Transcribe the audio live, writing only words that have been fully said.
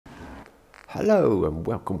Hello and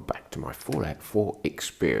welcome back to my Fallout 4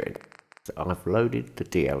 experience. I've loaded the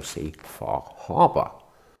DLC Far Harbour.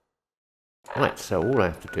 Right, so all I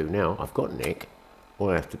have to do now, I've got Nick. All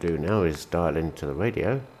I have to do now is dial into the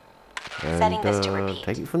radio and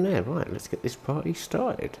take it from there. Right, let's get this party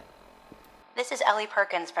started. This is Ellie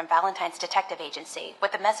Perkins from Valentine's Detective Agency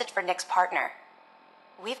with a message for Nick's partner.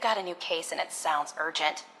 We've got a new case and it sounds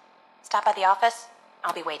urgent. Stop by the office.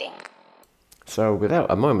 I'll be waiting. So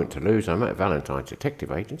without a moment to lose, I'm at Valentine's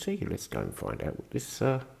Detective Agency. Let's go and find out what this is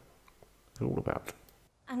all about.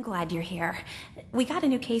 I'm glad you're here. We got a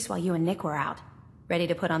new case while you and Nick were out. Ready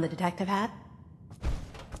to put on the detective hat?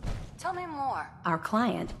 Tell me more. Our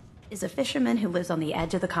client is a fisherman who lives on the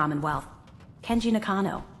edge of the Commonwealth. Kenji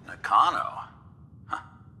Nakano. Nakano? Huh.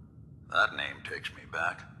 That name takes me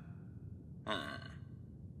back.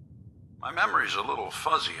 My memory's a little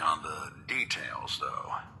fuzzy on the details,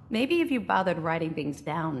 though. Maybe if you bothered writing things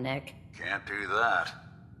down, Nick. Can't do that.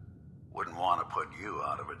 Wouldn't want to put you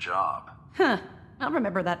out of a job. Huh. I'll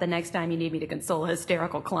remember that the next time you need me to console a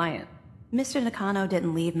hysterical client. Mr. Nakano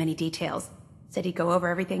didn't leave many details. Said he'd go over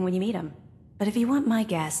everything when you meet him. But if you want my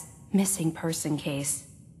guess, missing person case.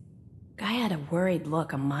 Guy had a worried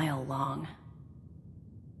look a mile long.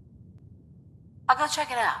 I'll go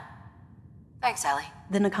check it out. Thanks, Ellie.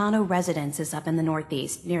 The Nakano residence is up in the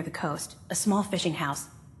northeast, near the coast. A small fishing house.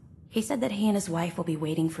 He said that he and his wife will be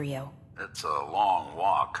waiting for you. It's a long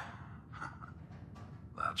walk.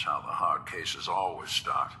 That's how the hard cases always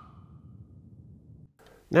start.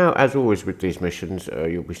 Now, as always with these missions,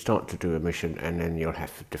 you'll be starting to do a mission and then you'll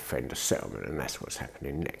have to defend a settlement, and that's what's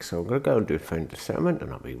happening next. So I'm going to go and defend the settlement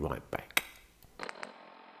and I'll be right back.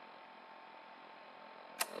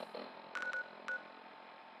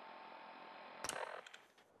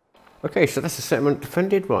 Okay, so that's the settlement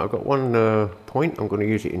defended. Right, I've got one point. I'm going to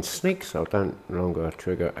use it in sneak, so I don't no longer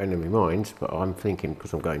trigger enemy mines. But I'm thinking,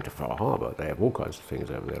 because I'm going to Far Harbour, they have all kinds of things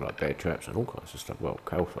over there, like bear traps and all kinds of stuff. Well,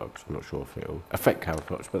 cow frogs. I'm not sure if it'll affect cow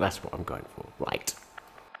frogs, but that's what I'm going for. Right.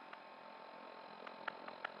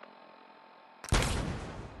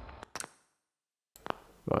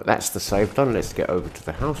 Right, that's the save done. Let's get over to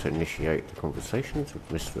the house and initiate the conversations with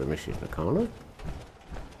Mr. and Mrs. Nakano.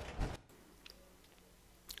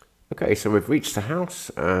 Okay, so we've reached the house,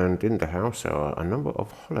 and in the house are a number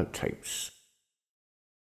of holotapes.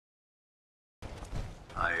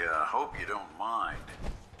 I hope you don't mind.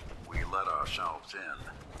 We let ourselves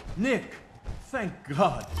in. Nick, thank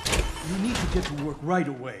God. You need to get to work right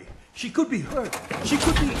away. She could be hurt. She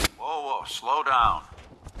could be... Whoa, slow down.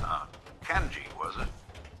 Kenji, was it?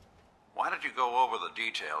 Why did you go over the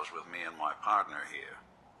details with me and my partner here?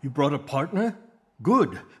 You brought a partner?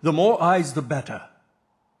 Good. The more eyes, the better.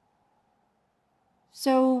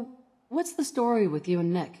 So, what's the story with you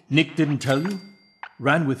and Nick? Nick didn't tell you?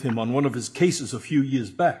 Ran with him on one of his cases a few years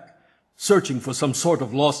back, searching for some sort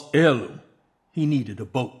of lost heirloom. He needed a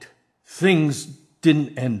boat. Things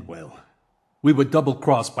didn't end well. We were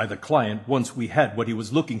double-crossed by the client once we had what he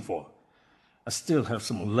was looking for. I still have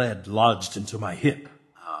some lead lodged into my hip.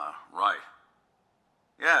 Right.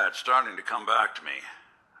 Yeah, it's starting to come back to me.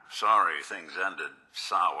 Sorry things ended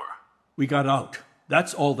sour. We got out.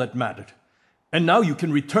 That's all that mattered. And now you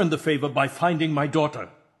can return the favor by finding my daughter.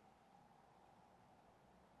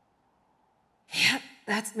 Yep,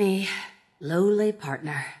 that's me. Lowly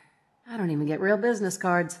partner. I don't even get real business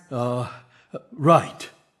cards. Right.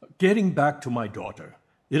 Getting back to my daughter.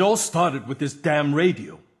 It all started with this damn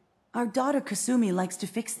radio. Our daughter Kasumi likes to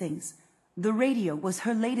fix things. The radio was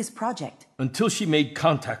her latest project. Until she made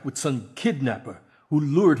contact with some kidnapper who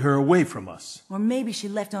lured her away from us. Or maybe she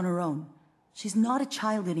left on her own. She's not a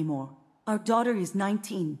child anymore. Our daughter is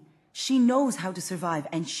 19. She knows how to survive,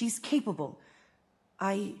 and she's capable.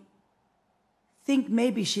 I think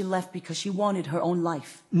maybe she left because she wanted her own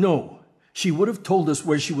life. No, she would have told us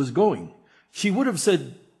where she was going. She would have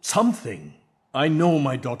said something. I know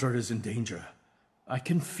my daughter is in danger. I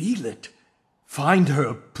can feel it. Find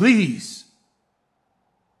her, please.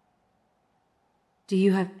 Do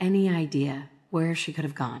you have any idea where she could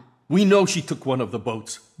have gone? We know she took one of the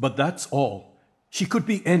boats, but that's all. She could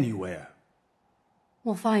be anywhere.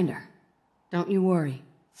 We'll find her. Don't you worry.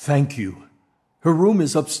 Thank you. Her room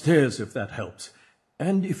is upstairs, if that helps.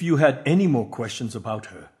 And if you had any more questions about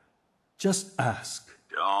her, just ask.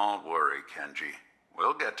 Don't worry, Kenji.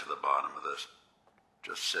 We'll get to the bottom of this.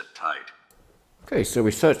 Just sit tight. Okay, so we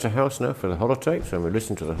searched the house now for the holotapes, and we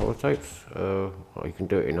listened to the holotapes. Well, you can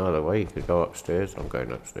do it in either way. You could go upstairs. I'm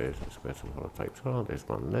going upstairs. Let's where some holotapes are. There's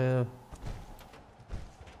one there.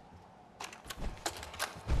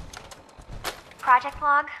 Project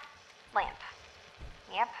log, lamp.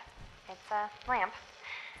 Yep, it's a lamp.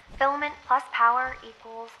 Filament plus power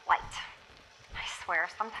equals light. I swear,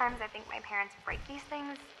 sometimes I think my parents break these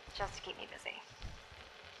things just to keep me busy.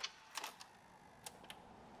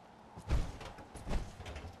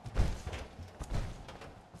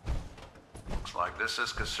 Looks like this is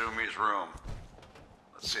Kasumi's room.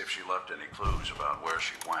 Let's see if she left any clues about where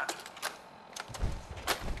she went.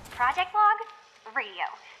 Project log? Radio.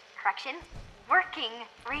 Correction, working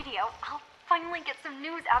radio. I'll finally get some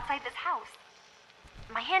news outside this house.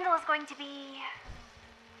 My handle is going to be...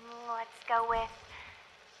 let's go with...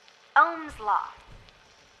 Ohm's Law.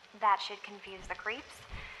 That should confuse the creeps.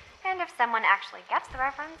 And if someone actually gets the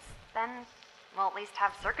reference, then we'll at least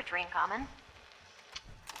have circuitry in common.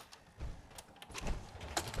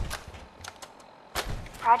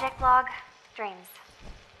 Project log, dreams.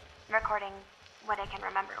 Recording what I can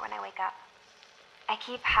remember when I wake up. I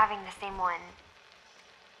keep having the same one.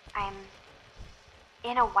 I'm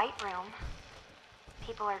in a white room.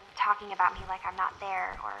 People are talking about me like I'm not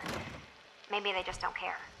there, or maybe they just don't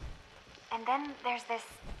care. And then there's this,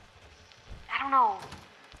 I don't know,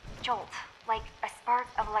 jolt, like a spark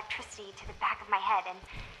of electricity to the back of my head, and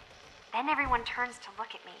then everyone turns to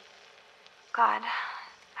look at me. God,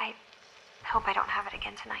 I hope I don't have it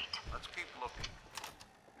again tonight. Let's keep looking.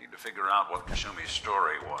 Need to figure out what Kasumi's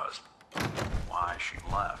story was. Why she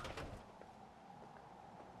left.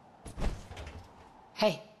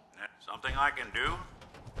 Hey, Something I can do?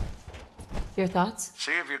 your thoughts?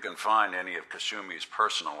 See if you can find any of Kasumi's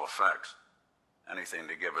personal effects. Anything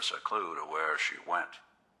to give us a clue to where she went.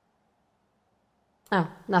 Oh,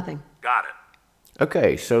 nothing. Got it.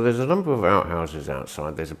 Okay, so there's a number of outhouses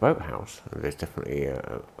outside. There's a boathouse. There's definitely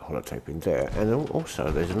a holotape in there. And then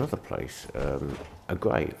also there's another place, a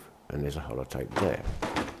grave, and there's a holotape there.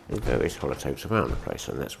 There's various holotapes around the place,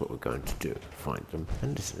 and that's what we're going to do. Find them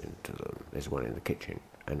and listen to them. There's one in the kitchen,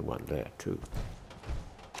 and one there too.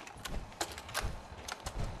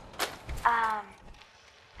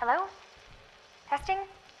 Hello? Testing?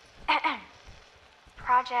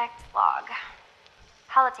 Project log.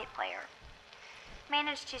 Holotape player.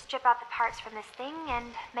 Managed to strip out the parts from this thing and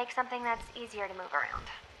make something that's easier to move around.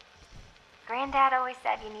 Granddad always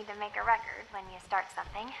said you need to make a record when you start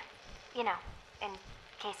something. You know, in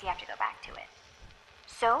case you have to go back to it.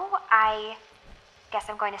 So, I guess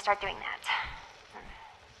I'm going to start doing that.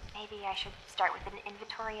 Maybe I should start with an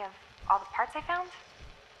inventory of all the parts I found?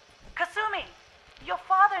 Kasumi, your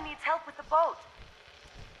father needs help with the boat.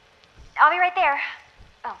 I'll be right there.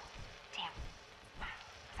 Oh, damn.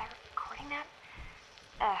 Was I recording that?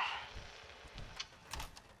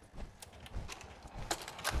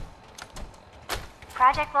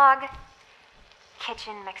 Project log.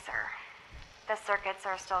 Kitchen mixer. The circuits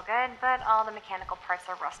are still good, but all the mechanical parts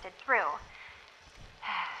are rusted through.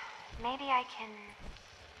 Maybe I can...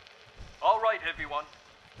 All right, everyone.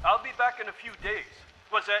 I'll be back in a few days.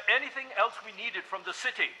 Was there anything else we needed from the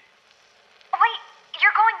city? Wait,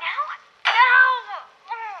 you're going now? No!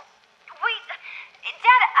 Wait,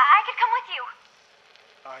 Dad, I could come with you.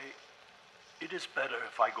 It is better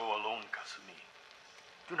if I go alone, Kasumi.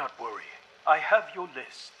 Do not worry. I have your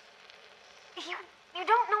list. You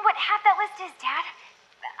don't know what half that list is, Dad.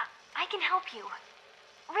 I can help you.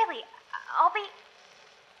 Really, I'll be...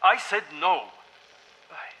 I said no.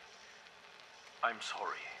 I'm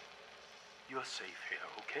sorry. You're safe here,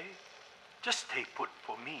 okay? Just stay put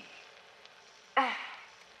for me.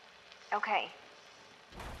 Okay.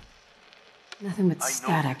 Nothing but I know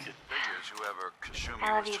static. you did. Figures whoever Kasumi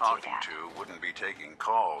I love was you too, talking Dad. to wouldn't be taking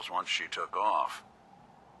calls once she took off.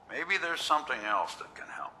 Maybe there's something else that can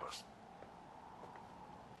help us.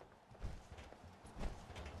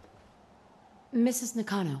 Mrs.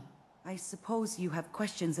 Nakano, I suppose you have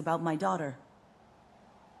questions about my daughter.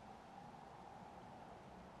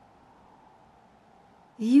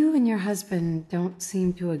 you and your husband don't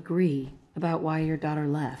seem to agree about why your daughter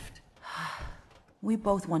left. We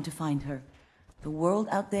both want to find her. The world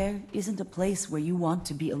out there isn't a place where you want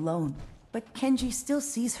to be alone. But Kenji still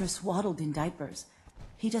sees her swaddled in diapers.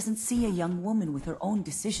 He doesn't see a young woman with her own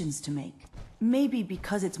decisions to make. Maybe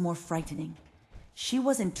because it's more frightening. She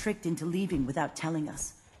wasn't tricked into leaving without telling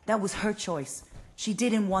us. That was her choice. She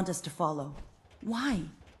didn't want us to follow. Why?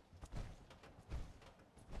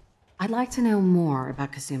 I'd like to know more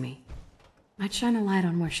about Kasumi. Might shine a light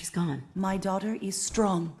on where she's gone. My daughter is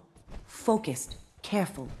strong, focused,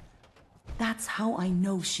 careful. That's how I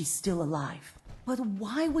know she's still alive. But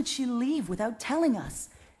why would she leave without telling us?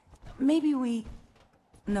 Maybe we...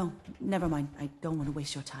 No, never mind. I don't want to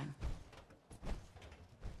waste your time.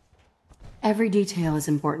 Every detail is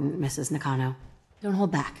important, Mrs. Nakano. Don't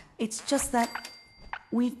hold back. It's just that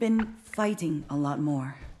we've been fighting a lot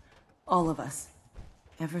more. All of us.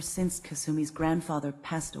 Ever since Kasumi's grandfather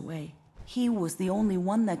passed away, he was the only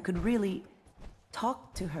one that could really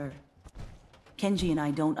talk to her. Kenji and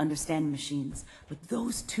I don't understand machines, but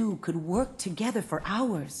those two could work together for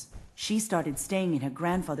hours. She started staying in her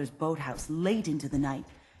grandfather's boathouse late into the night.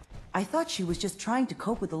 I thought she was just trying to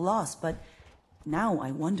cope with the loss, but now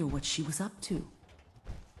I wonder what she was up to.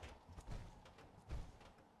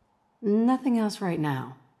 Nothing else right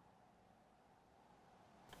now.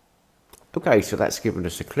 Okay, so that's given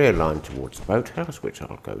us a clear line towards the boathouse, which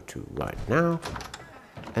I'll go to right now,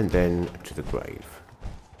 and then to the grave.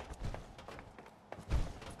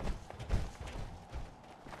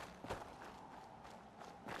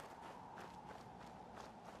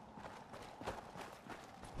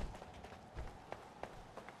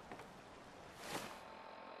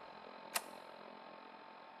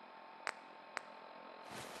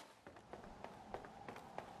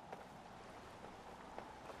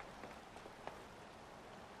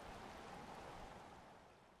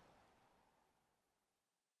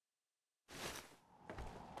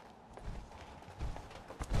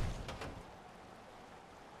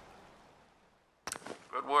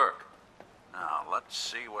 Good work. Now, let's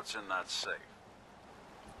see what's in that safe.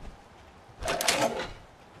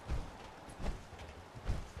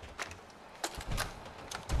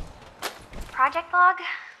 Project log?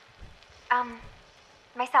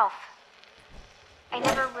 Myself. I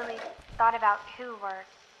never really thought about who or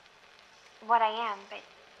what I am, but...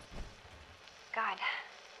 God.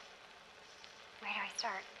 Where do I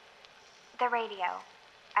start? The radio.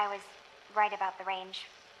 I was right about the range.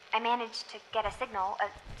 I managed to get a signal, a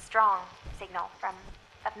strong signal, from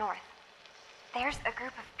up north. There's a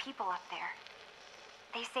group of people up there.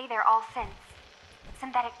 They say they're all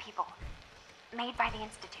synthetic people, made by the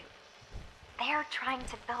Institute. They're trying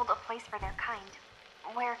to build a place for their kind,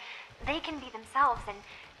 where they can be themselves and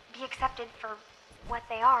be accepted for what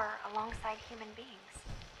they are alongside human beings.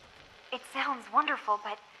 It sounds wonderful,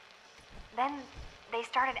 but then they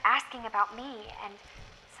started asking about me, and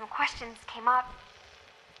some questions came up.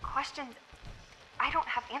 Questions I don't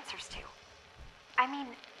have answers to. I mean,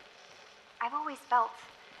 I've always felt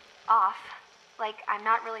off, like I'm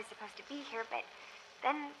not really supposed to be here, but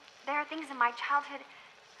then there are things in my childhood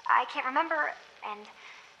I can't remember, and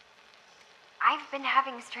I've been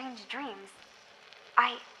having strange dreams.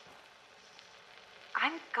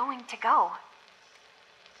 I'm going to go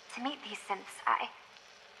to meet these synths. I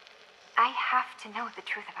have to know the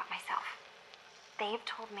truth about myself. They've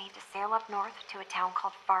told me to sail up north to a town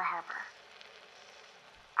called Far Harbour.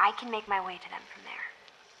 I can make my way to them from there.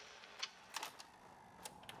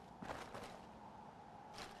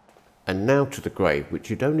 And now to the grave,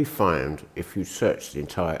 which you'd only find if you searched the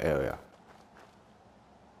entire area.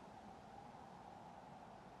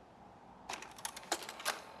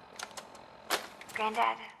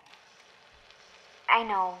 Granddad, I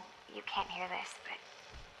know you can't hear this, but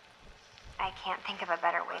I can't think of a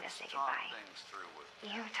better way to say goodbye.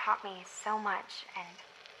 You taught me so much, and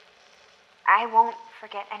I won't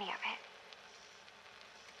forget any of it.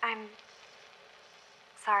 I'm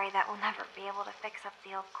sorry that we'll never be able to fix up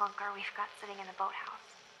the old clunker we've got sitting in the boathouse.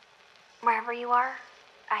 Wherever you are,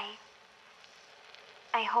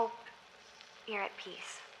 I hope you're at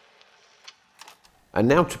peace. And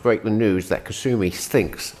now to break the news that Kasumi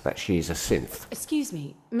thinks that she is a synth. Excuse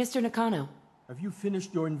me, Mr. Nakano. Have you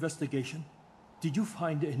finished your investigation? Did you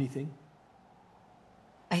find anything?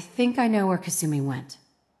 I think I know where Kasumi went.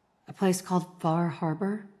 A place called Far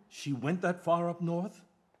Harbour? She went that far up north?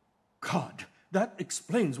 God, that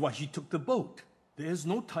explains why she took the boat. There's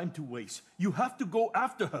no time to waste. You have to go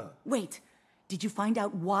after her. Wait, did you find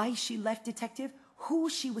out why she left, Detective? Who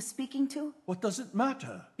she was speaking to? What does it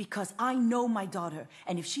matter? Because I know my daughter,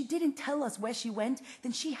 and if she didn't tell us where she went,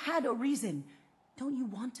 then she had a reason. Don't you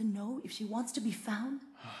want to know if she wants to be found?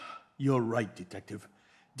 You're right, Detective.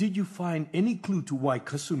 Did you find any clue to why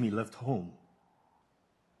Kasumi left home?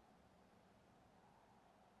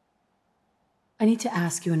 I need to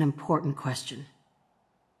ask you an important question.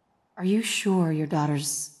 Are you sure your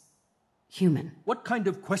daughter's human? What kind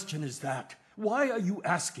of question is that? Why are you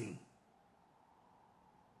asking?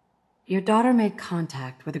 Your daughter made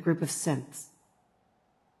contact with a group of synths.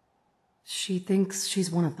 She thinks she's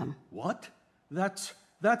one of them. What?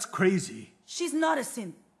 That's crazy. She's not a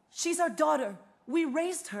synth. She's our daughter. We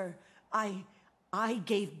raised her. I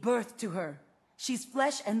gave birth to her. She's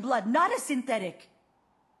flesh and blood, not a synthetic.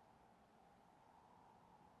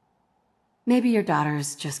 Maybe your daughter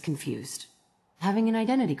is just confused, having an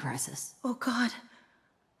identity crisis. Oh God,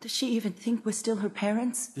 does she even think we're still her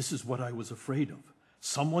parents? This is what I was afraid of.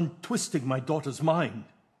 Someone twisting my daughter's mind.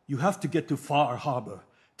 You have to get to Far Harbour.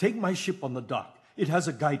 Take my ship on the dock. It has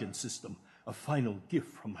a guidance system, a final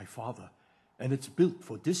gift from my father, and it's built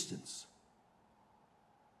for distance.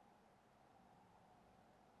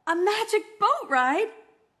 A magic boat ride?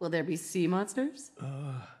 Will there be sea monsters?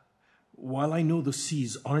 While I know the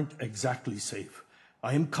seas aren't exactly safe,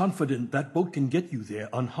 I am confident that boat can get you there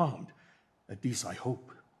unharmed. At least I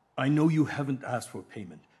hope. I know you haven't asked for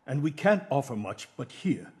payment, and we can't offer much, but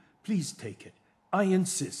here, please take it. I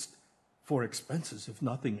insist. For expenses, if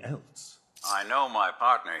nothing else. I know my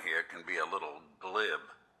partner here can be a little glib,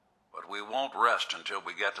 but we won't rest until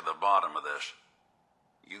we get to the bottom of this.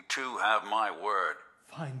 You two have my word.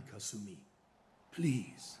 Fine, Kasumi.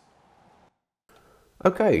 Please.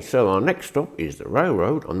 Okay, so our next stop is the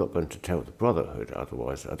railroad. I'm not going to tell the Brotherhood,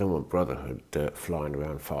 otherwise I don't want Brotherhood flying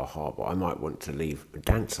around Far Harbour. I might want to leave a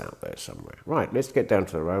dance out there somewhere. Right, let's get down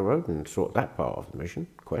to the railroad and sort that part of the mission,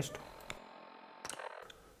 quest.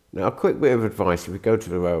 Now, a quick bit of advice: if you go to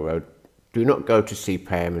the railroad, do not go to see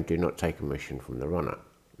Pam and do not take a mission from the runner,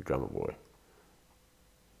 the drummer boy.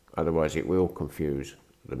 Otherwise it will confuse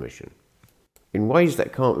the mission. In ways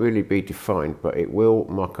that can't really be defined, but it will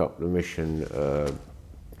muck up the mission.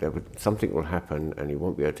 Something will happen and you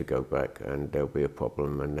won't be able to go back, and there'll be a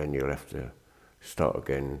problem, and then you'll have to start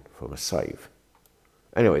again from a save.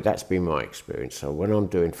 Anyway, that's been my experience. So when I'm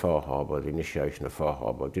doing Far Harbour, the initiation of Far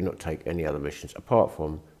Harbour, I do not take any other missions apart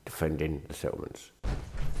from defending the settlements.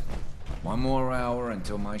 One more hour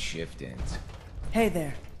until my shift ends. Hey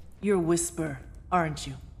there. You're Whisper, aren't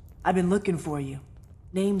you? I've been looking for you.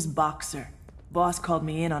 Name's Boxer. Boss called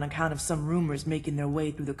me in on account of some rumors making their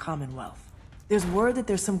way through the Commonwealth. There's word that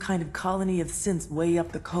there's some kind of colony of synths way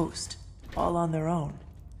up the coast, all on their own.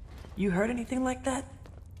 You heard anything like that?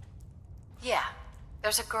 Yeah.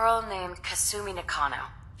 There's a girl named Kasumi Nakano.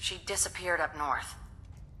 She disappeared up north.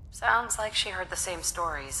 Sounds like she heard the same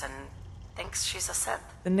stories and thinks she's a synth.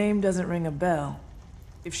 The name doesn't ring a bell.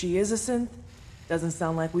 If she is a synth, doesn't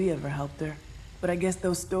sound like we ever helped her. But I guess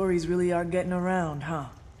those stories really are getting around, huh?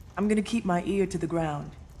 I'm gonna keep my ear to the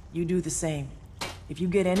ground. You do the same. If you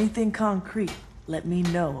get anything concrete, let me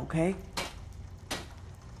know, okay?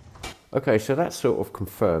 Okay, so that sort of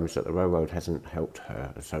confirms that the railroad hasn't helped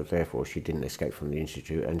her, so therefore she didn't escape from the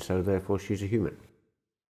Institute, and so therefore she's a human.